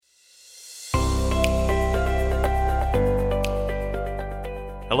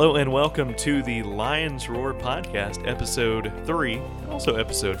Hello and welcome to the Lions Roar Podcast, Episode 3, and also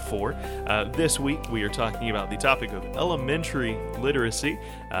Episode 4. This week we are talking about the topic of elementary literacy.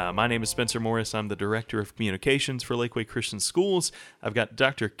 My name is Spencer Morris. I'm the Director of Communications for Lakeway Christian Schools. I've got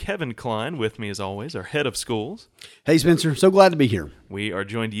Dr. Kevin Klein with me as always, our Head of Schools. Hey Spencer, so glad to be here. We are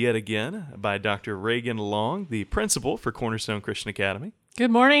joined yet again by Dr. Reagan Long, the Principal for Cornerstone Christian Academy. Good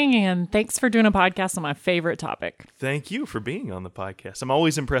morning, and thanks for doing a podcast on my favorite topic. Thank you for being on the podcast. I'm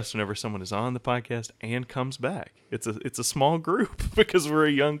always impressed whenever someone is on the podcast and comes back. It's a small group because we're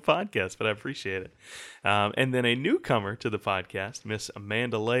a young podcast, but I appreciate it. And then a newcomer to the podcast, Miss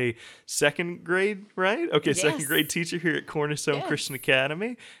Amanda Lay, second grade, right? Okay, yes. Second grade teacher here at Cornerstone Christian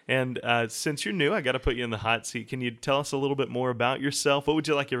Academy. And since you're new, I got to put you in the hot seat. Can you tell us a little bit more about yourself? What would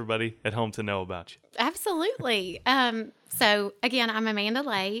you like everybody at home to know about you? Absolutely. So again, I'm Amanda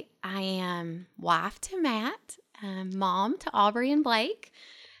Lay. I am wife to Matt, mom to Aubrey and Blake,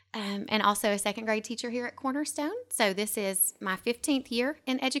 and also a second grade teacher here at Cornerstone. So this is my 15th year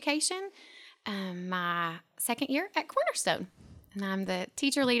in education, my second year at Cornerstone, and I'm the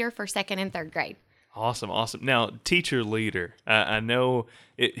teacher leader for second and third grade. Awesome. Now, teacher leader. I know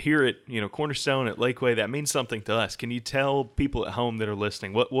it here at Cornerstone at Lakeway. That means something to us. Can you tell people at home that are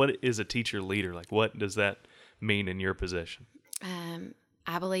listening what is a teacher leader? Like, what does that mean in your position?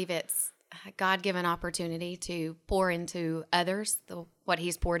 I believe it's a God-given opportunity to pour into others what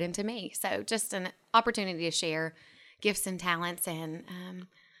He's poured into me. So, just an opportunity to share gifts and talents and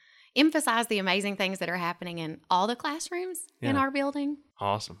emphasize the amazing things that are happening in all the classrooms in our building.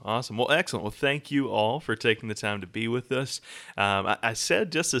 Awesome. Well, excellent. Well, thank you all for taking the time to be with us. I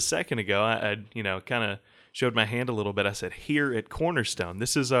said just a second ago, I kind of showed my hand a little bit. I said here at Cornerstone.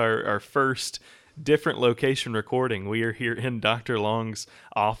 This is our first different location recording. We are here in Dr. Long's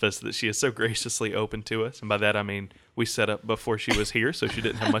office that she has so graciously opened to us. And by that, I mean we set up before she was here, so she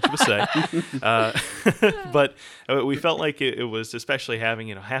didn't have much of a say. But we felt like it was, especially having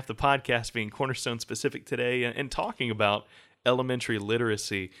half the podcast being Cornerstone specific today and talking about elementary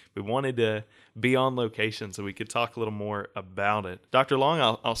literacy. We wanted to be on location so we could talk a little more about it. Dr.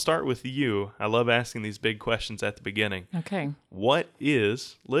 Long, I'll start with you. I love asking these big questions at the beginning. Okay. What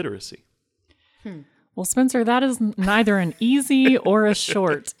is literacy? Well, Spencer, that is neither an easy or a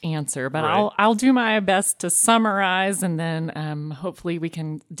short answer, but right. I'll do my best to summarize, and then hopefully we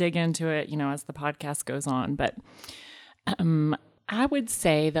can dig into it, as the podcast goes on. But I would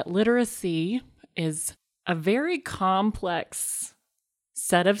say that literacy is a very complex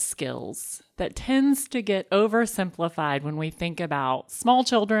set of skills that tends to get oversimplified when we think about small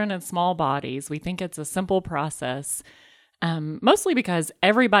children and small bodies. We think it's a simple process. Mostly because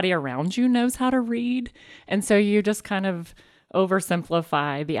everybody around you knows how to read. And so you just kind of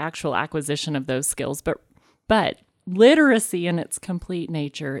oversimplify the actual acquisition of those skills. But literacy in its complete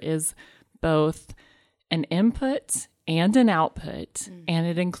nature is both an input and an output, and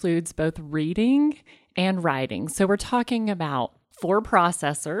it includes both reading and writing. So we're talking about 4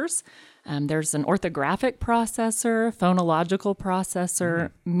 processors. There's an orthographic processor, phonological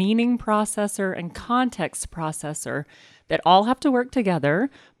processor, meaning processor, and context processor that all have to work together,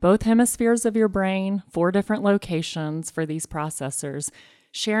 both hemispheres of your brain, 4 different locations for these processors,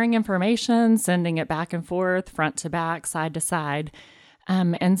 sharing information, sending it back and forth, front to back, side to side.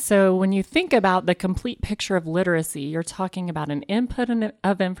 And so when you think about the complete picture of literacy, you're talking about an input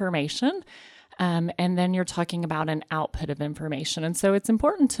of information, and then you're talking about an output of information. And so it's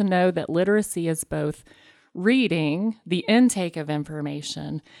important to know that literacy is both reading, the intake of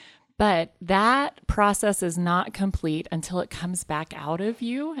information, but that process is not complete until it comes back out of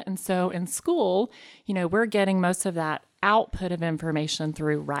you. And so in school, we're getting most of that output of information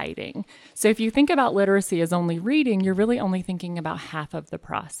through writing. So if you think about literacy as only reading, you're really only thinking about half of the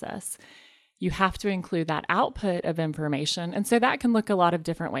process. You have to include that output of information. And so that can look a lot of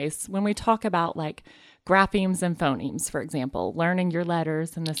different ways. When we talk about like graphemes and phonemes, for example, learning your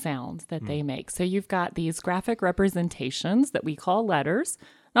letters and the sounds that they make. So you've got these graphic representations that we call letters.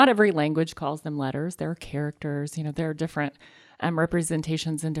 Not every language calls them letters. There are characters, there are different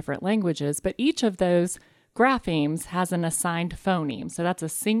representations in different languages, but each of those graphemes has an assigned phoneme. So that's a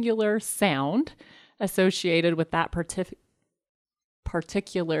singular sound associated with that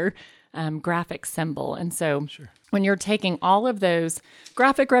particular graphic symbol. And so when you're taking all of those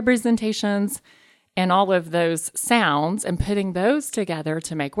graphic representations and all of those sounds and putting those together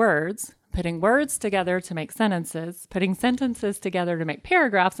to make words, putting words together to make sentences, putting sentences together to make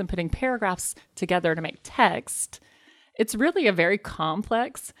paragraphs, and putting paragraphs together to make text, it's really a very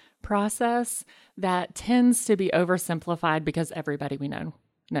complex process that tends to be oversimplified because everybody we know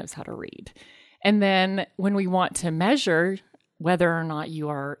knows how to read. And then when we want to measure whether or not you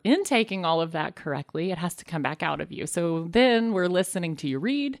are intaking all of that correctly, it has to come back out of you. So then we're listening to you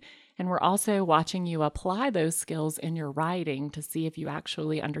read, and we're also watching you apply those skills in your writing to see if you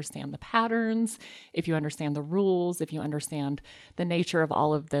actually understand the patterns, if you understand the rules, if you understand the nature of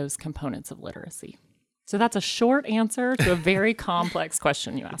all of those components of literacy. So that's a short answer to a very complex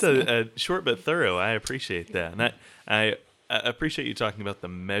question you asked. It's a short but thorough. I appreciate that. And I appreciate you talking about the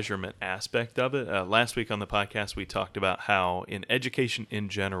measurement aspect of it. Last week on the podcast, we talked about how in education in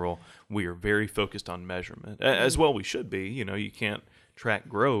general, we are very focused on measurement, as well we should be. You know, you can't track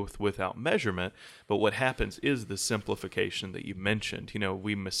growth without measurement. But what happens is the simplification that you mentioned. You know,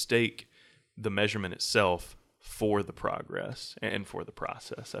 we mistake the measurement itself for the progress and for the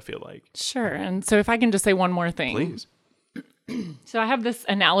process, I feel like. Sure. And so if I can just say one more thing. Please. So I have this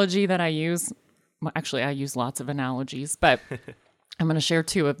analogy that I use. Well, actually, I use lots of analogies, but I'm going to share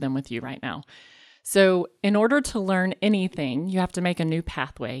 2 of them with you right now. So in order to learn anything, you have to make a new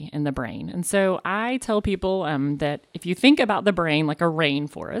pathway in the brain. And so I tell people that if you think about the brain like a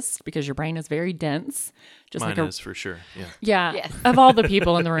rainforest, because your brain is very dense, just Mine like is for sure. Yeah. Yeah. Yes. Of all the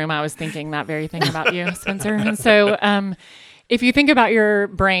people in the room, I was thinking that very thing about you, Spencer. And so if you think about your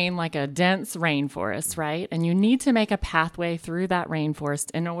brain like a dense rainforest, right? And you need to make a pathway through that rainforest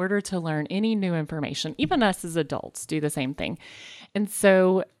in order to learn any new information. Even us as adults do the same thing. And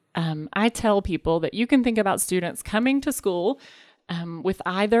so I tell people that you can think about students coming to school with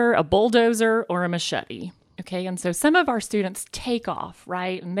either a bulldozer or a machete. Okay. And so some of our students take off,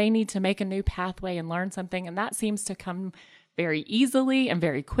 right? And they need to make a new pathway and learn something. And that seems to come very easily and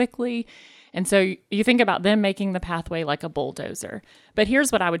very quickly. And so you think about them making the pathway like a bulldozer. But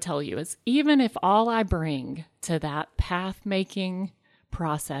here's what I would tell you is even if all I bring to that path making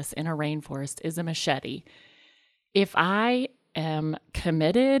process in a rainforest is a machete, if I am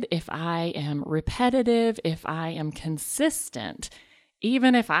committed, if I am repetitive, if I am consistent,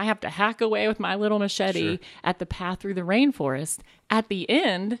 even if I have to hack away with my little machete at the path through the rainforest, at the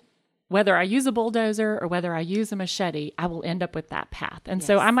end, whether I use a bulldozer or whether I use a machete, I will end up with that path. And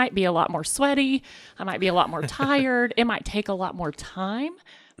so I might be a lot more sweaty. I might be a lot more tired. It might take a lot more time,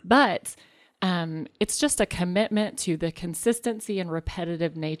 but it's just a commitment to the consistency and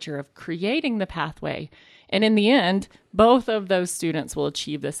repetitive nature of creating the pathway. And in the end, both of those students will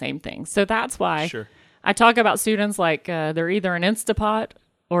achieve the same thing. So that's why I talk about students like they're either an Instapot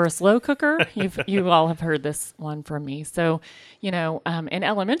or a slow cooker. You all have heard this one from me. So, you know, in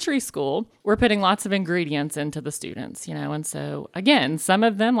elementary school, we're putting lots of ingredients into the students, you know, and so again, some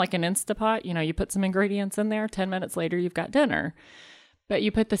of them like an Instapot, you know, you put some ingredients in there, 10 minutes later, you've got dinner. But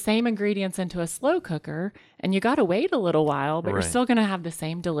you put the same ingredients into a slow cooker and you got to wait a little while, but you're still going to have the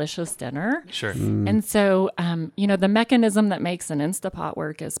same delicious dinner. Sure. And so, you know, the mechanism that makes an Instapot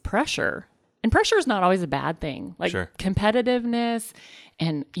work is pressure. And pressure is not always a bad thing. Like competitiveness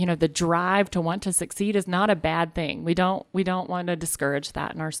and, you know, the drive to want to succeed is not a bad thing. We don't want to discourage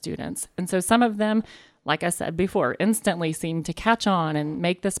that in our students. And so some of them, like I said before, instantly seem to catch on and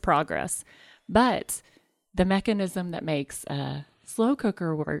make this progress. But the mechanism that makes slow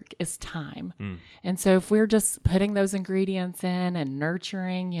cooker work is time. And so if we're just putting those ingredients in and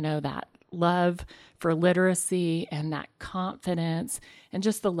nurturing, you know, that love for literacy and that confidence and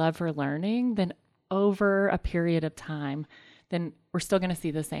just the love for learning, then over a period of time, then we're still going to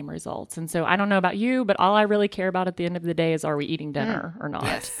see the same results. And so I don't know about you, but all I really care about at the end of the day is, are we eating dinner or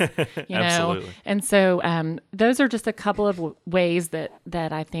not? You know? Absolutely. And so those are just a couple of ways that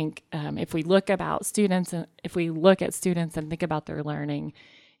I think if we look at students and think about their learning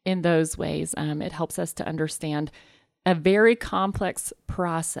in those ways, it helps us to understand a very complex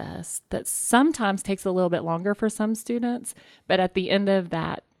process that sometimes takes a little bit longer for some students, but at the end of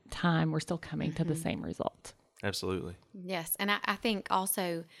that time, we're still coming to the same result. Absolutely. Yes. And I think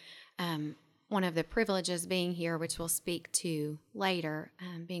also one of the privileges being here, which we'll speak to later,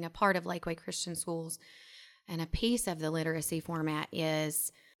 being a part of Lakeway Christian Schools and a piece of the literacy format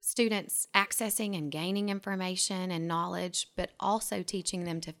is students accessing and gaining information and knowledge, but also teaching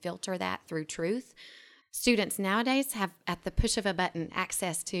them to filter that through truth. Students nowadays have, at the push of a button,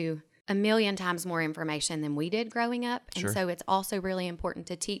 access to 1 million times more information than we did growing up. And so it's also really important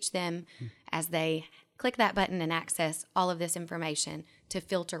to teach them as they click that button and access all of this information to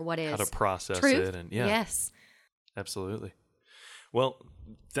filter what is how to process truth. it. And Yes. Absolutely. Well,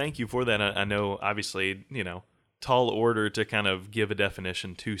 thank you for that. I know, obviously, you know, tall order to kind of give a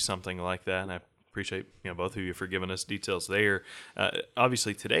definition to something like that. And I appreciate, you know, both of you for giving us details there.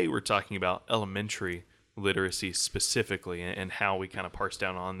 Obviously, today we're talking about elementary literacy specifically and how we kind of parse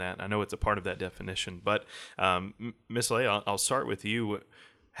down on that. I know it's a part of that definition, but Ms. Leigh, I'll start with you.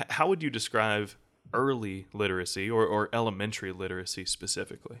 How would you describe early literacy or elementary literacy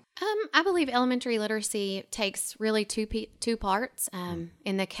specifically? I believe elementary literacy takes really two parts.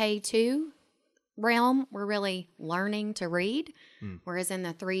 In the K2 realm, we're really learning to read, whereas in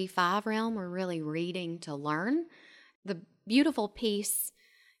the 3-5 realm, we're really reading to learn. The beautiful piece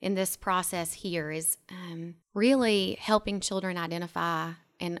in this process here is really helping children identify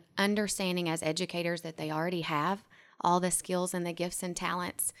and understanding as educators that they already have all the skills and the gifts and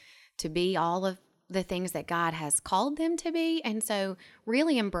talents to be all of the things that God has called them to be. And so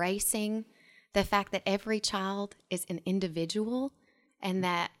really embracing the fact that every child is an individual and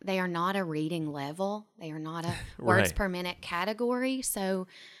that they are not a reading level. They are not a words Right. per minute category. So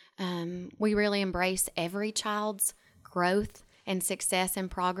we really embrace every child's growth and success and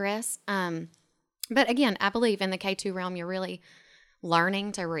progress. But again, I believe in the K2 realm, you're really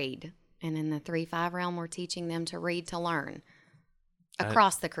learning to read. And in the 3-5 realm, we're teaching them to read to learn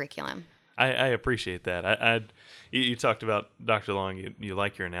across the curriculum. I appreciate that. You talked about, Dr. Long, you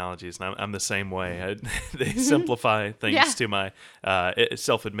like your analogies, and I'm the same way. They simplify things Yeah. to my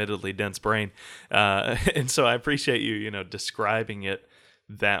self-admittedly dense brain. And so I appreciate you describing it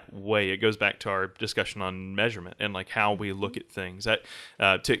that way. It goes back to our discussion on measurement and like how we look at things.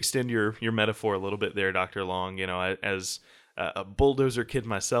 To extend your metaphor a little bit there, Dr. Long, as a bulldozer kid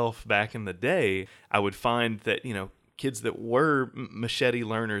myself back in the day, I would find that, kids that were machete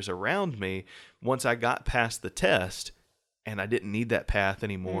learners around me, once I got past the test and I didn't need that path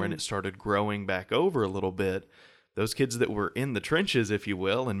anymore and it started growing back over a little bit, those kids that were in the trenches, if you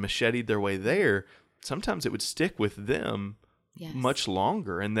will, and macheted their way there, sometimes it would stick with them Yes. much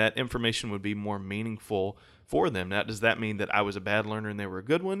longer, and that information would be more meaningful for them. Now, does that mean that I was a bad learner and they were a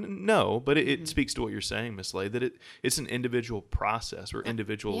good one? No, but it speaks to what you're saying, Miss Lay, that it's an individual process or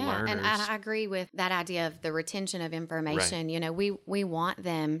individual learners. And I agree with that idea of the retention of information. We want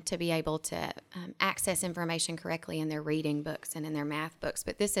them to be able to access information correctly in their reading books and in their math books.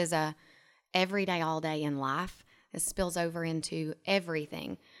 But this is a everyday, all day in life. This spills over into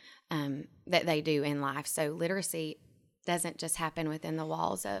everything that they do in life. So literacy doesn't just happen within the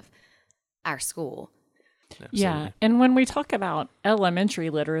walls of our school. Yeah. Absolutely. And when we talk about elementary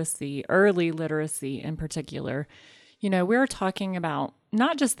literacy, early literacy in particular, we're talking about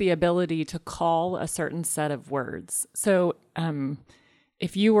not just the ability to call a certain set of words. So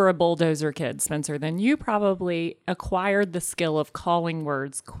if you were a bulldozer kid, Spencer, then you probably acquired the skill of calling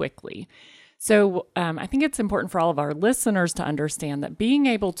words quickly. So I think it's important for all of our listeners to understand that being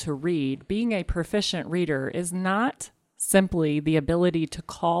able to read, being a proficient reader, is not simply the ability to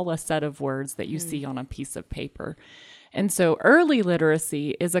call a set of words that you see on a piece of paper. And so early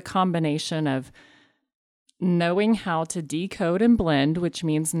literacy is a combination of knowing how to decode and blend, which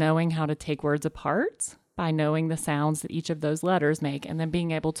means knowing how to take words apart by knowing the sounds that each of those letters make and then being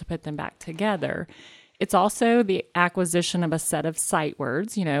able to put them back together. It's also the acquisition of a set of sight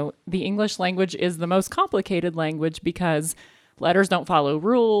words. The English language is the most complicated language because letters don't follow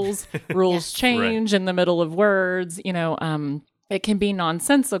rules. Rules change in the middle of words. It can be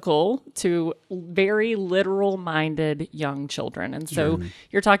nonsensical to very literal-minded young children. And so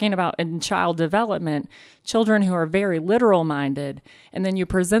you're talking about in child development, children who are very literal-minded, and then you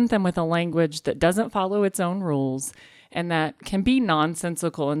present them with a language that doesn't follow its own rules and that can be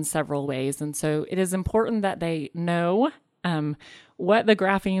nonsensical in several ways. And so it is important that they know what the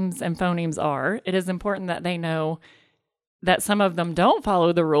graphemes and phonemes are. It is important that they know that some of them don't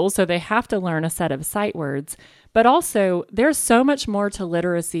follow the rules, so they have to learn a set of sight words. But also, there's so much more to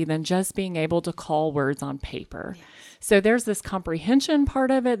literacy than just being able to call words on paper. Yes. So there's this comprehension part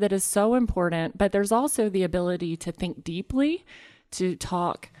of it that is so important, but there's also the ability to think deeply, to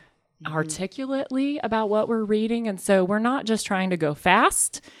talk articulately about what we're reading. And so we're not just trying to go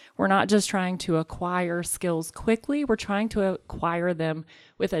fast. We're not just trying to acquire skills quickly. We're trying to acquire them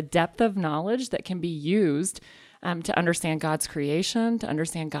with a depth of knowledge that can be used to understand God's creation, to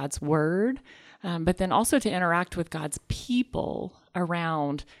understand God's word, but then also to interact with God's people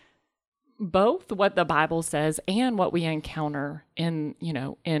around both what the Bible says and what we encounter in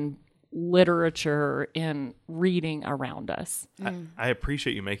literature, in reading around us. I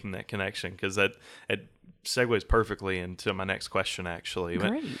appreciate you making that connection because that segues perfectly into my next question, actually.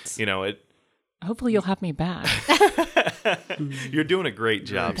 Great. Hopefully you'll have me back. You're doing a great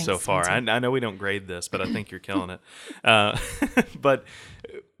job so Thanks, far. I Spencer. know we don't grade this, but I think you're killing it. But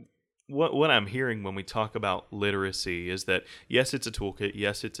what I'm hearing when we talk about literacy is that, yes, it's a toolkit.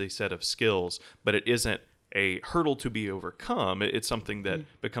 Yes, it's a set of skills, but it isn't a hurdle to be overcome. It's something that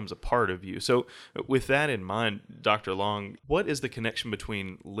becomes a part of you. So with that in mind, Dr. Long, what is the connection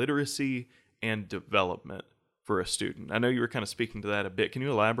between literacy and development? for a student? I know you were kind of speaking to that a bit. Can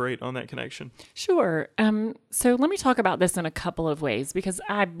you elaborate on that connection? Sure. So let me talk about this in a couple of ways, because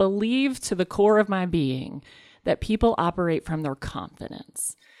I believe to the core of my being that people operate from their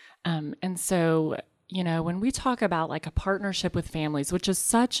confidence. And so, when we talk about like a partnership with families, which is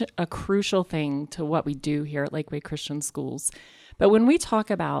such a crucial thing to what we do here at Lakeway Christian Schools, but when we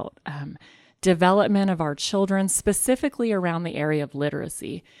talk about development of our children, specifically around the area of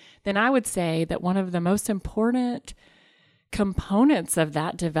literacy, then I would say that one of the most important components of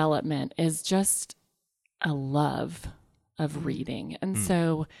that development is just a love of reading. And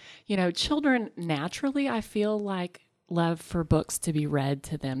so, children naturally, I feel like, love for books to be read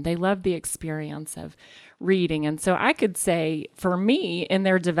to them. They love the experience of reading. And so I could say for me in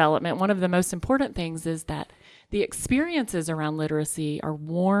their development, one of the most important things is that the experiences around literacy are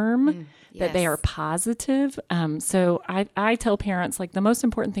warm, that they are positive. So I tell parents, like, the most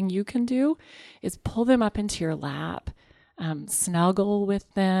important thing you can do is pull them up into your lap, snuggle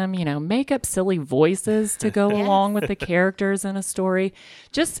with them, make up silly voices to go along with the characters in a story.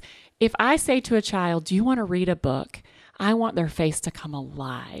 Just, if I say to a child, do you want to read a book? I want their face to come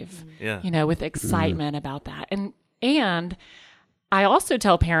alive, with excitement about that. And I also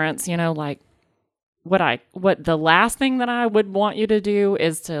tell parents, what the last thing that I would want you to do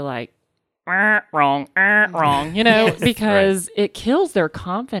is to like, wrong, because it kills their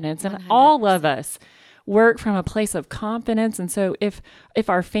confidence. And 100%. all of us work from a place of confidence. And so if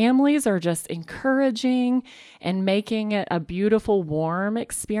our families are just encouraging and making it a beautiful, warm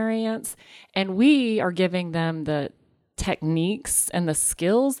experience, and we are giving them the techniques and the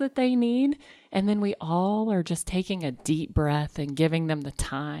skills that they need, and then we all are just taking a deep breath and giving them the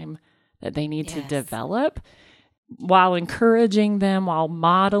time that they need to develop, while encouraging them, while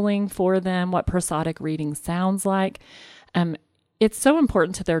modeling for them what prosodic reading sounds like. It's so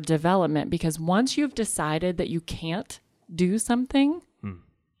important to their development, because once you've decided that you can't do something,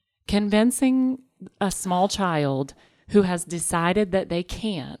 convincing a small child who has decided that they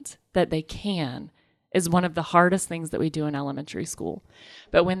can't, that they can, is one of the hardest things that we do in elementary school.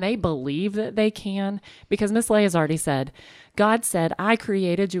 But when they believe that they can, because Miss Leigh has already said, God said, I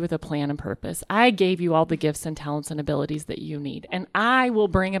created you with a plan and purpose. I gave you all the gifts and talents and abilities that you need, and I will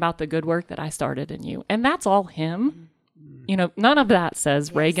bring about the good work that I started in you. And that's all Him. None of that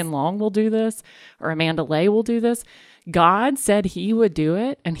says Reagan Long will do this or Amanda Leigh will do this. God said He would do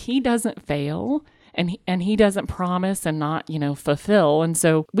it, and He doesn't fail. And he doesn't promise and not, fulfill. And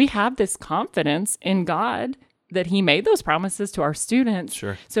so we have this confidence in God that He made those promises to our students.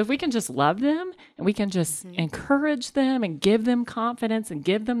 Sure. So if we can just love them and we can just encourage them and give them confidence and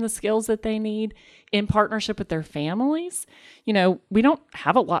give them the skills that they need in partnership with their families, we don't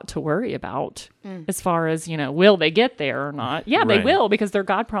have a lot to worry about as far as, will they get there or not? Yeah, they will, because their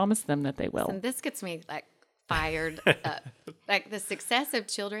God promised them that they will. And this gets me fired up. The success of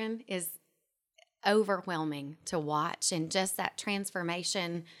children is overwhelming to watch, and just that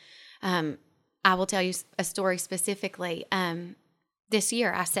transformation. I will tell you a story specifically. This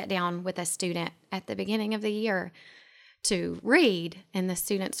year I sat down with a student at the beginning of the year to read, and the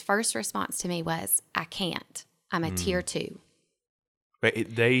student's first response to me was, I can't. I'm a tier 2.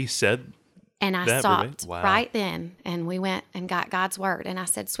 Wait, they said And I that stopped Wow. right then, and we went and got God's word. And I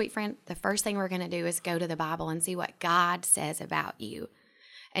said, sweet friend, the first thing we're going to do is go to the Bible and see what God says about you.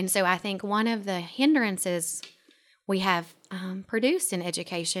 And so I think one of the hindrances we have produced in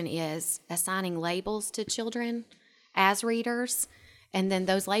education is assigning labels to children as readers. And then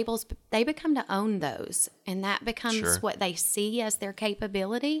those labels, they become to own those. And that becomes what they see as their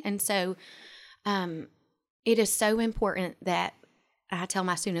capability. And so it is so important that I tell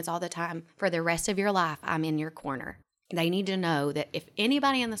my students all the time, for the rest of your life, I'm in your corner. They need to know that if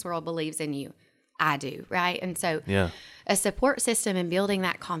anybody in this world believes in you, I do, right? And so a support system and building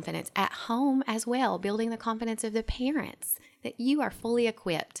that confidence at home as well, building the confidence of the parents that you are fully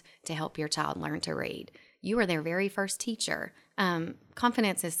equipped to help your child learn to read. You are their very first teacher.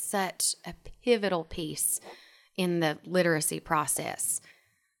 Confidence is such a pivotal piece in the literacy process.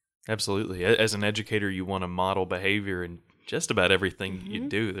 Absolutely. As an educator, you want to model behavior in just about everything you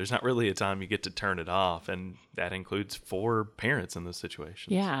do. There's not really a time you get to turn it off, and that includes for parents in this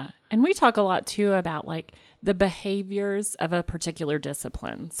situation. Yeah. And we talk a lot too about like the behaviors of a particular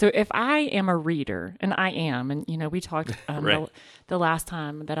discipline. So if I am a reader, and I am, and we talked the last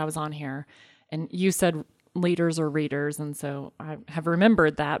time that I was on here, and you said leaders are readers, and so I have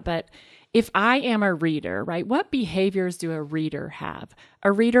remembered that. But if I am a reader, right, what behaviors do a reader have?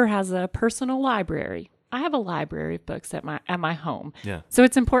 A reader has a personal library. I have a library of books at my home. Yeah. So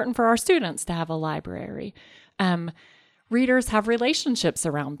it's important for our students to have a library. readers have relationships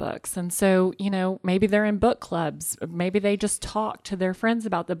around books. And so, maybe they're in book clubs. Maybe they just talk to their friends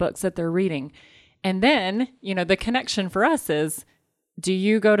about the books that they're reading. And then, the connection for us is, do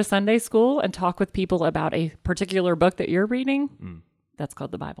you go to Sunday school and talk with people about a particular book that you're reading? That's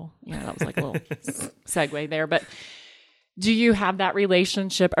called the Bible. That was like a little segue there. But do you have that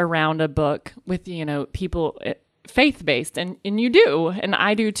relationship around a book with, people faith-based? And you do, and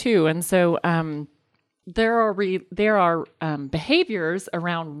I do too. And so there are behaviors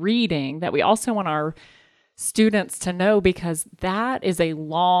around reading that we also want our students to know, because that is a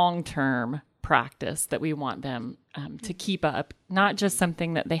long-term practice that we want them to keep up, not just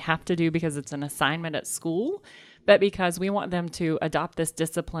something that they have to do because it's an assignment at school, but because we want them to adopt this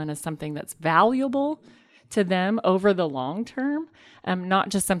discipline as something that's valuable to them over the long term, not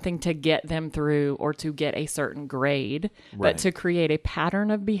just something to get them through or to get a certain grade, but to create a pattern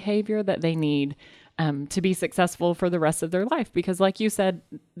of behavior that they need to be successful for the rest of their life. Because like you said,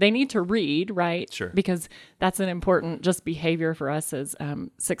 they need to read, right? Sure. Because that's an important just behavior for us as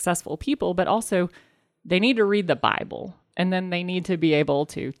successful people, but also they need to read the Bible. And then they need to be able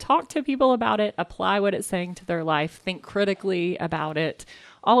to talk to people about it, apply what it's saying to their life, think critically about it.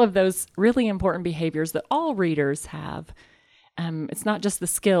 All of those really important behaviors that all readers have. It's not just the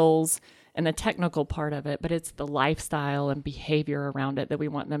skills and the technical part of it, but it's the lifestyle and behavior around it that we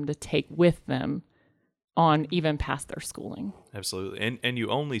want them to take with them on even past their schooling. Absolutely. And you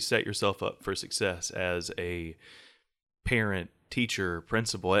only set yourself up for success as a parent, teacher,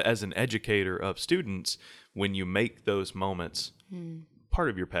 principal, as an educator of students when you make those moments part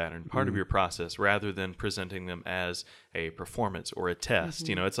of your pattern, part of your process, rather than presenting them as a performance or a test.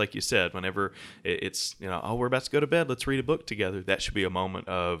 It's like you said, whenever it's, we're about to go to bed, let's read a book together. That should be a moment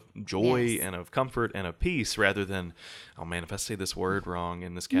of joy and of comfort and of peace, rather than, oh man, if I say this word wrong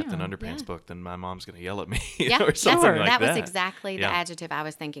in this Captain Underpants book, then my mom's going to yell at me or something like that. That was exactly the adjective I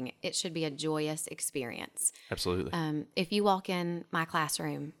was thinking. It should be a joyous experience. Absolutely. If you walk in my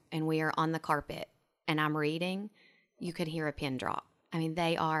classroom and we are on the carpet and I'm reading, you could hear a pin drop. I mean,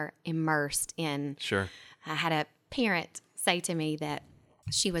 they are immersed in. Sure. I had a parent say to me that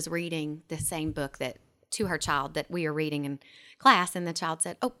she was reading the same book to her child that we are reading in class, and the child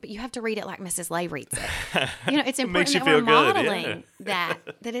said, "Oh, but you have to read it like Mrs. Lay reads it." It's important that we're modeling that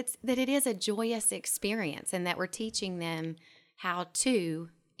it is a joyous experience, and that we're teaching them how to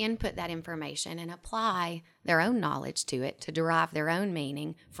input that information and apply their own knowledge to it, to derive their own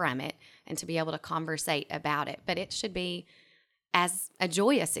meaning from it, and to be able to conversate about it. But it should be as a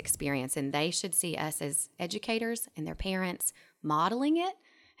joyous experience, and they should see us as educators and their parents modeling it.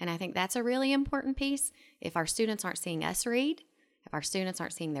 And I think that's a really important piece. If our students aren't seeing us read, if our students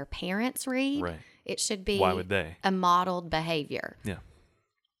aren't seeing their parents read, it should be Why would they? A modeled behavior.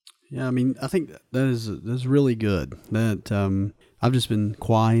 Yeah, I mean, I think that is really good. That I've just been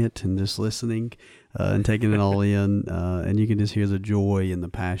quiet and just listening and taking it all in, and you can just hear the joy and the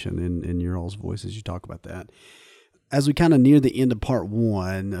passion in your all's voice as you talk about that. As we kind of near the end of part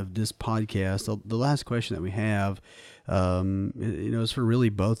one of this podcast, the last question that we have, is for really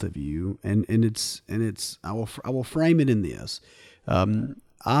both of you, and it's I will frame it in this. I've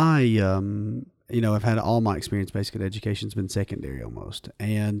had all my experience. Basically, education's been secondary almost,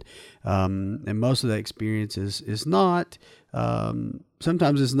 and most of that experience is not.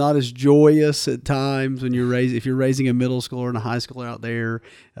 Sometimes it's not as joyous at times when if you're raising a middle schooler and a high schooler out there.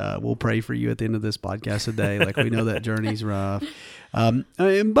 We'll pray for you at the end of this podcast today. Like, we know that journey's rough, but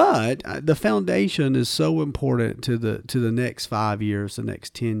the foundation is so important to the next 5 years, the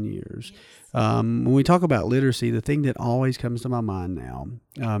next 10 years. When we talk about literacy, the thing that always comes to my mind now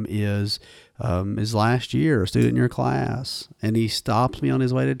is last year, a student in your class, and he stops me on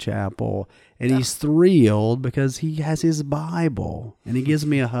his way to chapel, and he's thrilled because he has his Bible, and he gives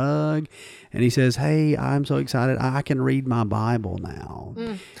me a hug, and he says, "Hey, I'm so excited, I can read my Bible now."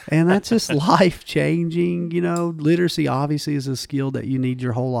 And that's just life-changing. Literacy obviously is a skill that you need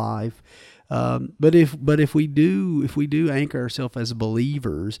your whole life. But if we do anchor ourselves as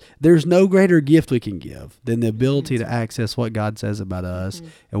believers, there's no greater gift we can give than the ability to access what God says about us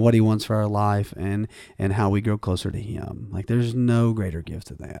and what He wants for our life and how we grow closer to Him. Like, there's no greater gift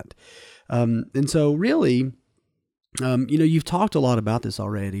than that. And so really, you've talked a lot about this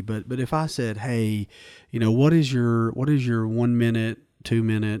already, but if I said, hey, what is your 1 minute, 2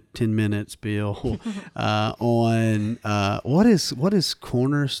 minute, 10 minutes, Bill, on what is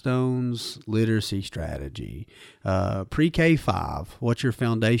Cornerstone's literacy strategy? Pre-K 5, what's your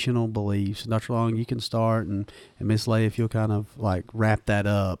foundational beliefs? Dr. Long, you can start, and Miss Lay, if you'll kind of like wrap that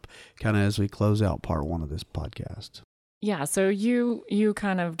up kind of as we close out part one of this podcast. Yeah, so you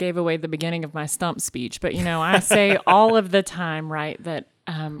kind of gave away the beginning of my stump speech, but I say all of the time, right, that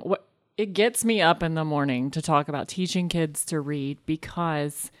what it gets me up in the morning to talk about teaching kids to read,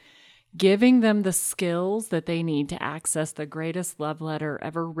 because giving them the skills that they need to access the greatest love letter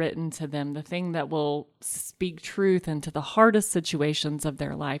ever written to them, the thing that will speak truth into the hardest situations of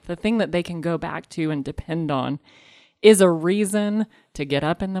their life, the thing that they can go back to and depend on, is a reason to get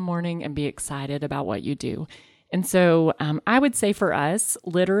up in the morning and be excited about what you do. And so I would say for us,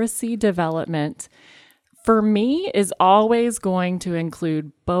 literacy development, for me, is always going to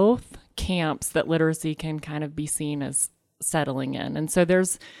include both camps that literacy can kind of be seen as settling in. And so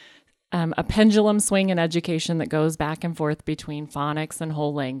there's a pendulum swing in education that goes back and forth between phonics and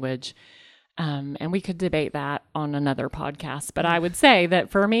whole language. And we could debate that on another podcast. But I would say that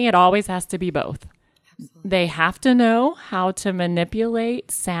for me, it always has to be both. Absolutely. They have to know how to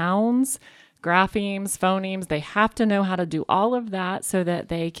manipulate sounds, graphemes, phonemes. They have to know how to do all of that so that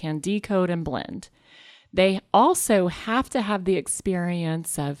they can decode and blend. They also have to have the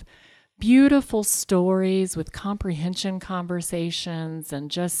experience of beautiful stories with comprehension conversations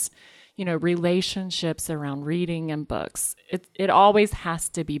and just, relationships around reading and books. It always has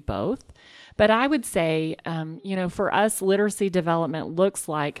to be both. But I would say, for us, literacy development looks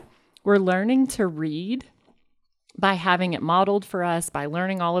like we're learning to read by having it modeled for us, by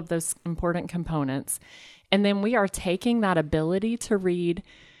learning all of those important components. And then we are taking that ability to read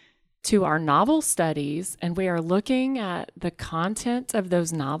to our novel studies, and we are looking at the content of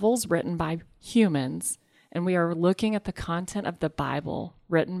those novels written by humans, and we are looking at the content of the Bible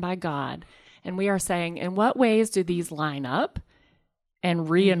written by God, and we are saying, in what ways do these line up and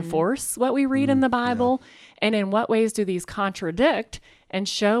reinforce what we read in the Bible? Yeah. And in what ways do these contradict and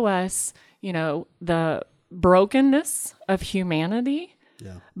show us, the brokenness of humanity,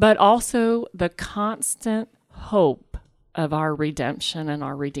 but also the constant hope of our redemption and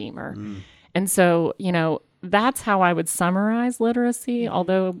our Redeemer. And so, that's how I would summarize literacy,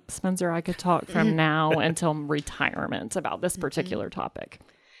 although, Spencer, I could talk from now until retirement about this particular topic.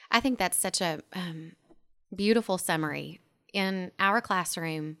 I think that's such a beautiful summary. In our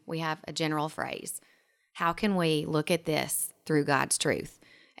classroom, we have a general phrase: how can we look at this through God's truth?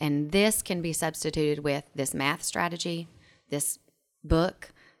 And this can be substituted with this math strategy, this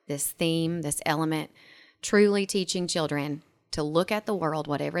book, this theme, this element, truly teaching children to look at the world,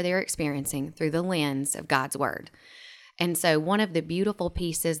 whatever they're experiencing, through the lens of God's Word. And so one of the beautiful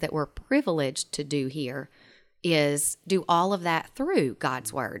pieces that we're privileged to do here is do all of that through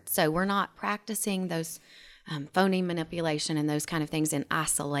God's Word. So we're not practicing those phoneme manipulation and those kind of things in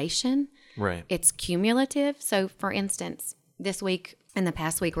isolation. Right. It's cumulative. So, for instance, this week and the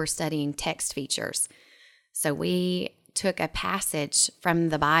past week, we're studying text features. So we took a passage from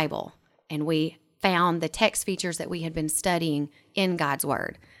the Bible and we found the text features that we had been studying in God's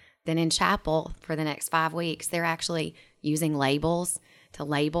Word. Then in chapel for the next 5 weeks, they're actually using labels to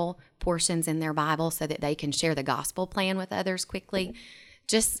label portions in their Bible so that they can share the gospel plan with others quickly.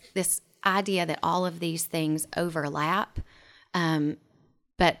 Just this idea that all of these things overlap.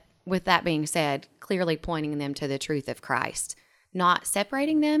 But with that being said, clearly pointing them to the truth of Christ, not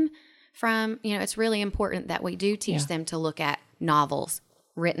separating them from, it's really important that we do teach them to look at novels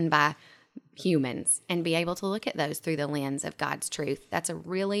written by humans and be able to look at those through the lens of God's truth. That's a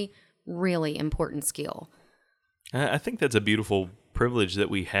really, really important skill. I think that's a beautiful privilege that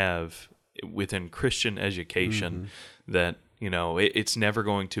we have within Christian education, that, it's never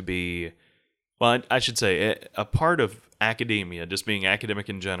going to be, well, I should say a part of academia, just being academic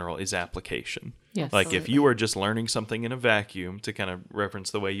in general, is application. Yes. Like if you are just learning something in a vacuum, to kind of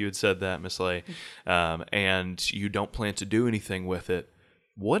reference the way you had said that, Miss Lay, and you don't plan to do anything with it,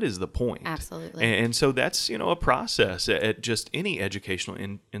 what is the point? Absolutely. And so that's, a process at just any educational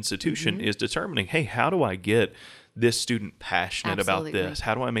institution is determining, hey, how do I get this student passionate about this?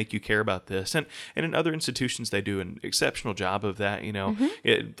 How do I make you care about this? And in other institutions, they do an exceptional job of that,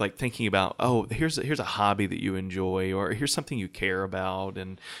 like thinking about, oh, here's a hobby that you enjoy, or here's something you care about.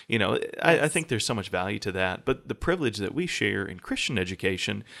 And, I think there's so much value to that. But the privilege that we share in Christian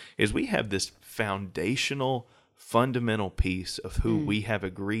education is we have this foundational, fundamental piece of who we have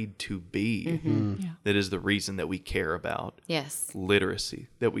agreed to be that is the reason that we care about literacy,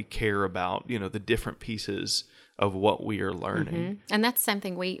 that we care about, the different pieces of what we are learning. And that's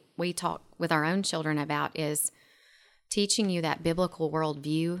something we talk with our own children about, is teaching you that biblical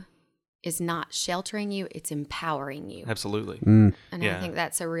worldview is not sheltering you, it's empowering you. Absolutely. And I think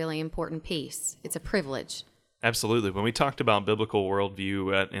that's a really important piece. It's a privilege. Absolutely. When we talked about biblical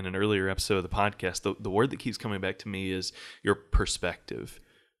worldview in an earlier episode of the podcast, the word that keeps coming back to me is your perspective.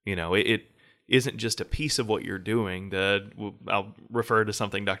 isn't just a piece of what you're doing. I'll refer to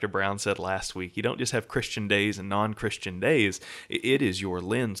something Dr. Brown said last week. You don't just have Christian days and non-Christian days. It is your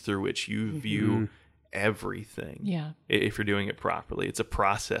lens through which you view everything. Yeah. If you're doing it properly, it's a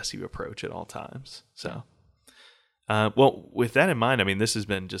process you approach at all times. So. Well, with that in mind, I mean, this has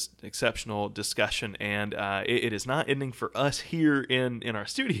been just exceptional discussion, and it is not ending for us here in our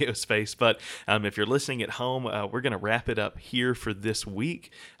studio space, but if you're listening at home, we're going to wrap it up here for this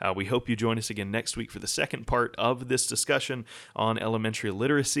week. We hope you join us again next week for the second part of this discussion on elementary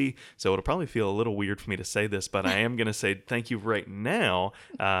literacy. So it'll probably feel a little weird for me to say this, but I am going to say thank you right now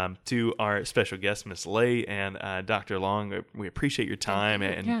to our special guest, Ms. Lay and Dr. Long. We appreciate your time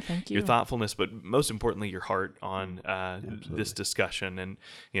and your thoughtfulness, but most importantly, your heart on this discussion. And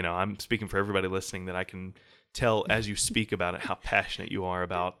I'm speaking for everybody listening that I can tell as you speak about it how passionate you are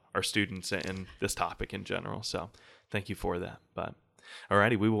about our students and this topic in general. So thank you for that. But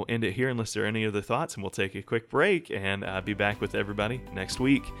alrighty, we will end it here unless there are any other thoughts, and we'll take a quick break and be back with everybody next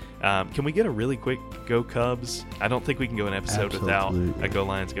week. Can we get a really quick Go Cubs? I don't think we can go an episode without a Go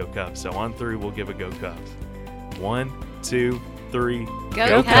Lions, Go Cubs. So on 3, we'll give a Go Cubs. 1, 2, 3.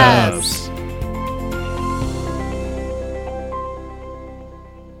 Go Cubs!